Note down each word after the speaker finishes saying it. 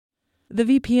The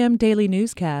VPM Daily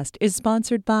Newscast is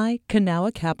sponsored by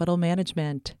Kanawha Capital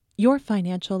Management. Your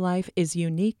financial life is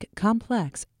unique,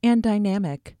 complex, and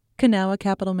dynamic. Kanawha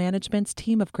Capital Management's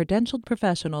team of credentialed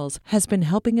professionals has been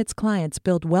helping its clients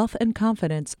build wealth and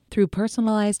confidence through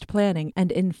personalized planning and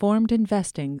informed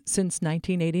investing since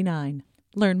 1989.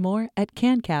 Learn more at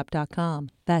cancap.com.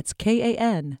 That's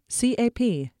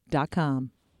KANCAP.com.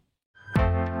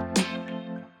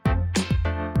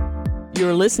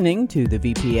 You're listening to the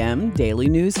VPM Daily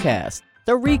Newscast,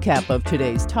 the recap of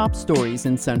today's top stories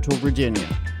in Central Virginia.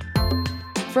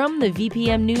 From the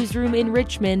VPM Newsroom in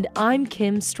Richmond, I'm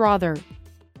Kim Strother.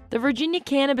 The Virginia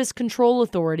Cannabis Control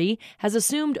Authority has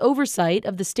assumed oversight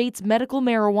of the state's medical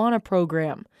marijuana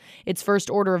program. Its first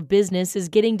order of business is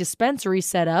getting dispensaries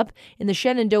set up in the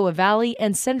Shenandoah Valley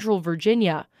and Central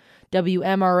Virginia.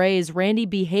 WMRA's Randy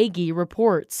B. Hagee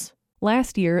reports.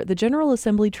 Last year, the General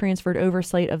Assembly transferred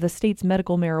oversight of the state's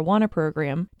medical marijuana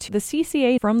program to the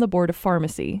CCA from the Board of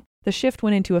Pharmacy. The shift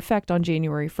went into effect on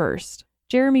January 1st.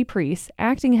 Jeremy Priest,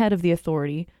 acting head of the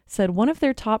authority, said one of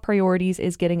their top priorities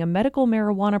is getting a medical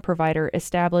marijuana provider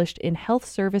established in Health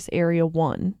Service Area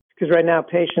 1. Because right now,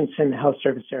 patients in Health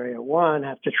Service Area 1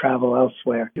 have to travel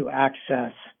elsewhere to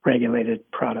access regulated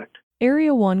product.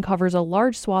 Area 1 covers a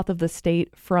large swath of the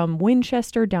state from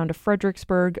Winchester down to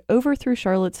Fredericksburg, over through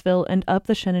Charlottesville, and up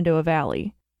the Shenandoah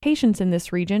Valley. Patients in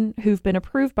this region, who've been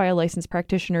approved by a licensed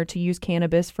practitioner to use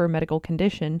cannabis for a medical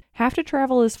condition, have to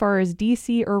travel as far as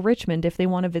D.C. or Richmond if they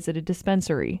want to visit a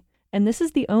dispensary. And this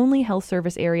is the only health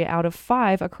service area out of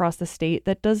 5 across the state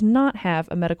that does not have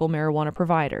a medical marijuana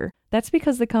provider. That's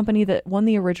because the company that won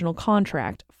the original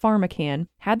contract, PharmaCann,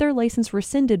 had their license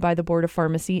rescinded by the Board of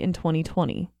Pharmacy in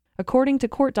 2020. According to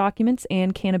court documents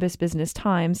and Cannabis Business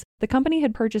Times, the company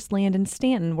had purchased land in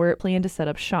Stanton where it planned to set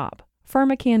up shop.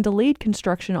 PharmaCann delayed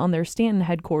construction on their Stanton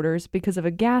headquarters because of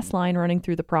a gas line running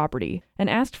through the property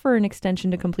and asked for an extension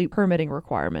to complete permitting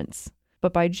requirements.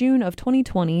 But by June of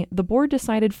 2020, the board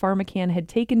decided PharmaCann had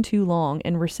taken too long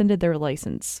and rescinded their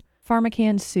license.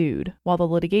 PharmaCann sued. While the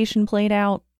litigation played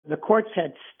out, the courts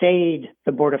had stayed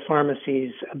the Board of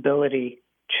Pharmacy's ability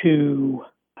to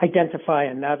identify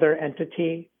another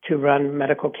entity to run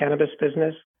medical cannabis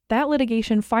business. That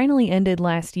litigation finally ended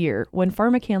last year when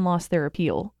PharmaCann lost their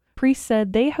appeal. Priest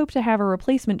said they hope to have a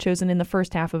replacement chosen in the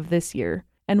first half of this year,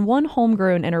 and one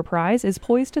homegrown enterprise is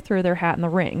poised to throw their hat in the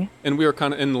ring. And we were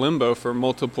kind of in limbo for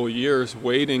multiple years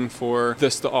waiting for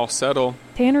this to all settle.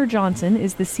 Tanner Johnson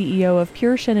is the CEO of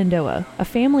Pure Shenandoah, a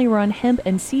family-run hemp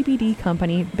and CBD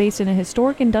company based in a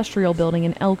historic industrial building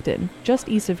in Elkton, just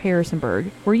east of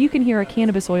Harrisonburg, where you can hear a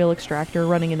cannabis oil extractor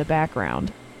running in the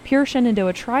background. Pure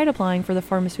Shenandoah tried applying for the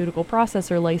pharmaceutical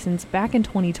processor license back in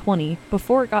 2020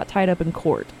 before it got tied up in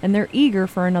court, and they're eager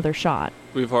for another shot.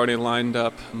 We've already lined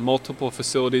up multiple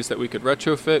facilities that we could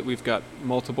retrofit. We've got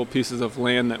multiple pieces of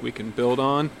land that we can build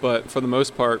on, but for the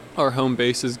most part, our home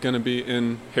base is going to be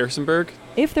in Harrisonburg.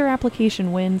 If their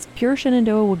application wins, Pure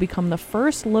Shenandoah would become the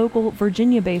first local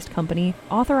Virginia-based company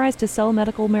authorized to sell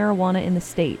medical marijuana in the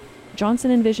state.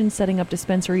 Johnson envisions setting up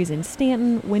dispensaries in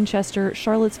Stanton, Winchester,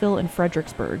 Charlottesville, and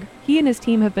Fredericksburg. He and his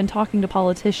team have been talking to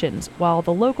politicians, while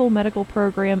the local medical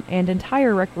program and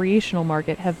entire recreational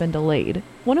market have been delayed.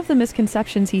 One of the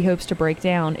misconceptions he hopes to break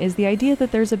down is the idea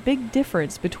that there's a big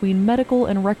difference between medical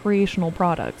and recreational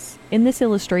products. In this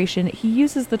illustration, he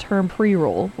uses the term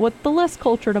pre-roll, what the less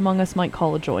cultured among us might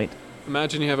call a joint.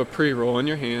 Imagine you have a pre-roll in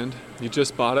your hand. You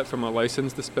just bought it from a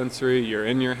licensed dispensary. You're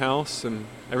in your house and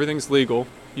everything's legal.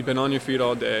 You've been on your feet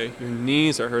all day. Your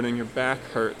knees are hurting. Your back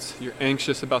hurts. You're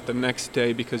anxious about the next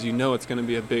day because you know it's going to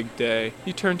be a big day.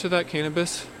 You turn to that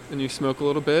cannabis and you smoke a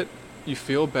little bit. You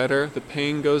feel better. The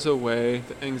pain goes away.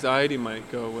 The anxiety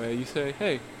might go away. You say,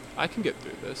 hey, I can get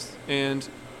through this. And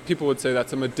people would say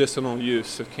that's a medicinal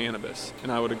use of cannabis.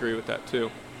 And I would agree with that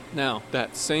too. Now,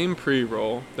 that same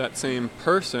pre-roll, that same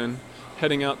person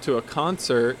heading out to a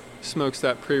concert smokes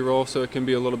that pre-roll so it can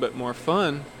be a little bit more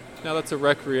fun. Now that's a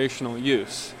recreational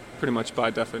use, pretty much by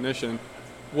definition.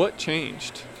 What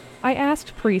changed? I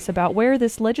asked Priest about where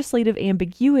this legislative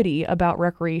ambiguity about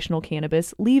recreational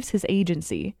cannabis leaves his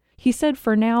agency. He said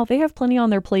for now they have plenty on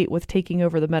their plate with taking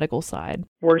over the medical side.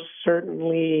 We're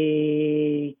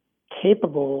certainly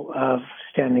capable of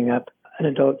standing up an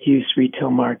adult use retail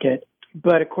market,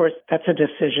 but of course that's a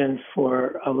decision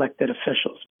for elected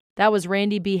officials. That was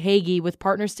Randy B. Hagee with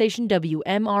partner station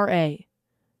WMRA.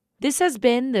 This has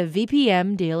been the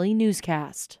VPM Daily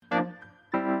Newscast.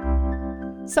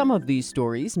 Some of these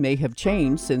stories may have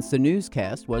changed since the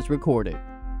newscast was recorded.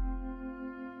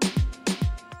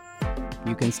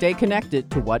 You can stay connected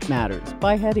to what matters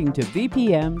by heading to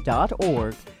vpm.org/news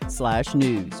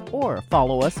or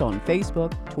follow us on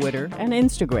Facebook, Twitter, and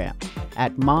Instagram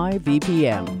at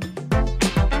MyVPM.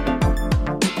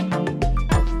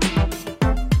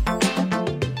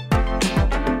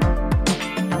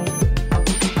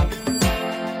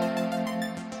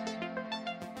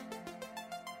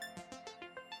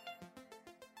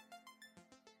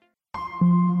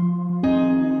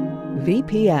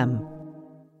 VPM.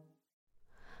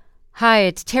 Hi,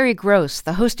 it's Terry Gross,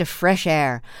 the host of Fresh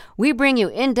Air. We bring you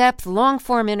in-depth,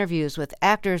 long-form interviews with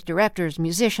actors, directors,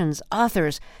 musicians,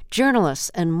 authors,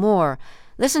 journalists, and more.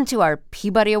 Listen to our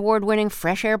Peabody Award-winning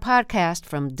Fresh Air podcast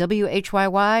from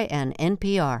WHYY and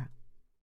NPR.